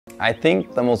I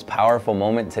think the most powerful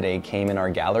moment today came in our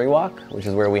gallery walk, which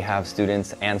is where we have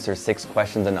students answer 6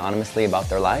 questions anonymously about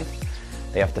their life.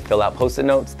 They have to fill out Post-it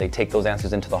notes, they take those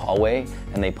answers into the hallway,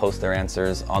 and they post their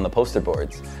answers on the poster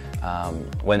boards.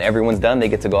 When everyone's done, they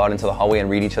get to go out into the hallway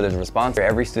and read each other's response.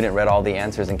 Every student read all the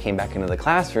answers and came back into the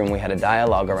classroom. We had a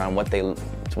dialogue around what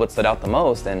stood out the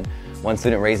most, and one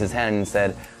student raised his hand and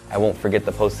said, "I won't forget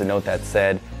the Post-it note that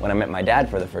said, when I met my dad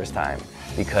for the first time,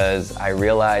 because I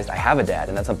realized I have a dad,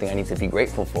 and that's something I need to be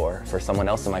grateful for someone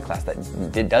else in my class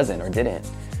that doesn't or didn't."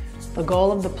 The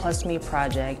goal of the Plus Me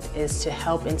project is to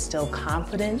help instill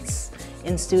confidence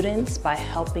in students by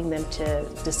helping them to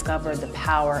discover the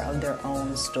power of their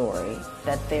own story,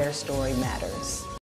 that their story matters.